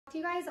To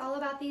you guys all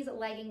about these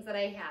leggings that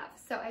I have.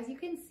 So as you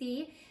can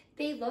see,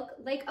 they look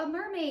like a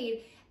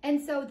mermaid.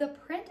 And so the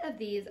print of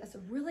these is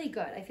really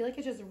good. I feel like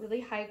it's just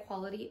really high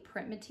quality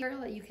print material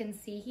that you can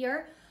see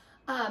here.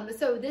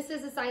 So this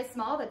is a size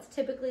small. That's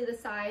typically the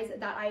size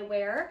that I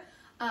wear.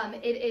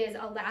 It is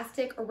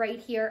elastic right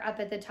here up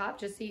at the top,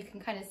 just so you can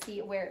kind of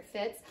see where it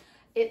fits.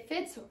 It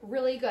fits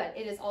really good.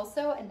 It is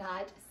also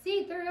not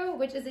see-through,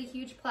 which is a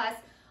huge plus.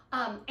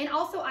 And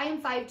also I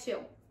am 5'2".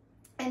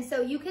 And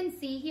so you can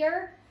see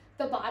here,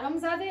 the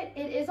bottoms of it,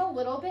 it is a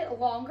little bit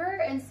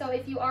longer. And so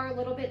if you are a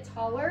little bit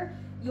taller,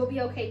 you'll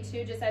be okay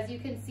too. Just as you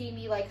can see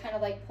me like kind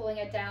of like pulling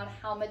it down,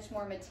 how much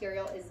more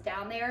material is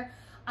down there.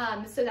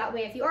 So that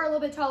way, if you are a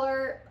little bit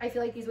taller, I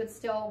feel like these would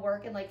still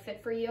work and like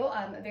fit for you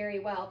very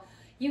well.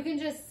 You can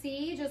just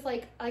see, just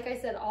like I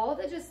said, all of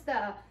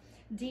the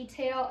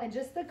detail and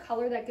just the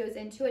color that goes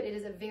into it. It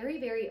is a very,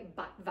 very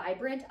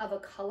vibrant of a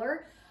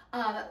color.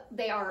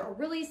 They are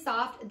really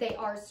soft. They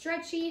are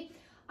stretchy.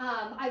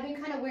 I've been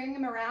kind of wearing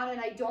them around and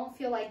I don't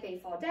feel like they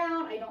fall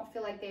down. I don't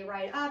feel like they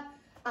ride up.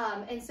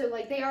 And so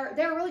like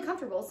they're really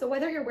comfortable. So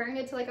whether you're wearing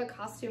it to like a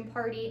costume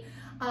party,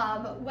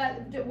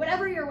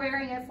 whatever you're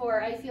wearing it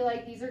for, I feel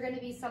like these are going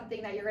to be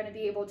something that you're going to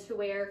be able to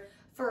wear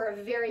for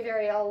very,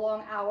 very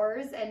long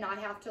hours and not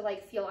have to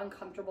like feel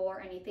uncomfortable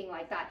or anything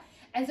like that.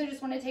 And so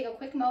just want to take a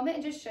quick moment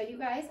and just show you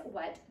guys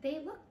what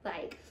they look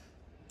like.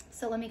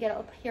 So let me get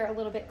up here a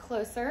little bit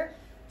closer,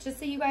 just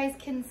so you guys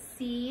can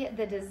see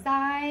the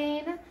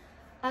design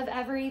of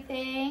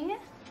everything.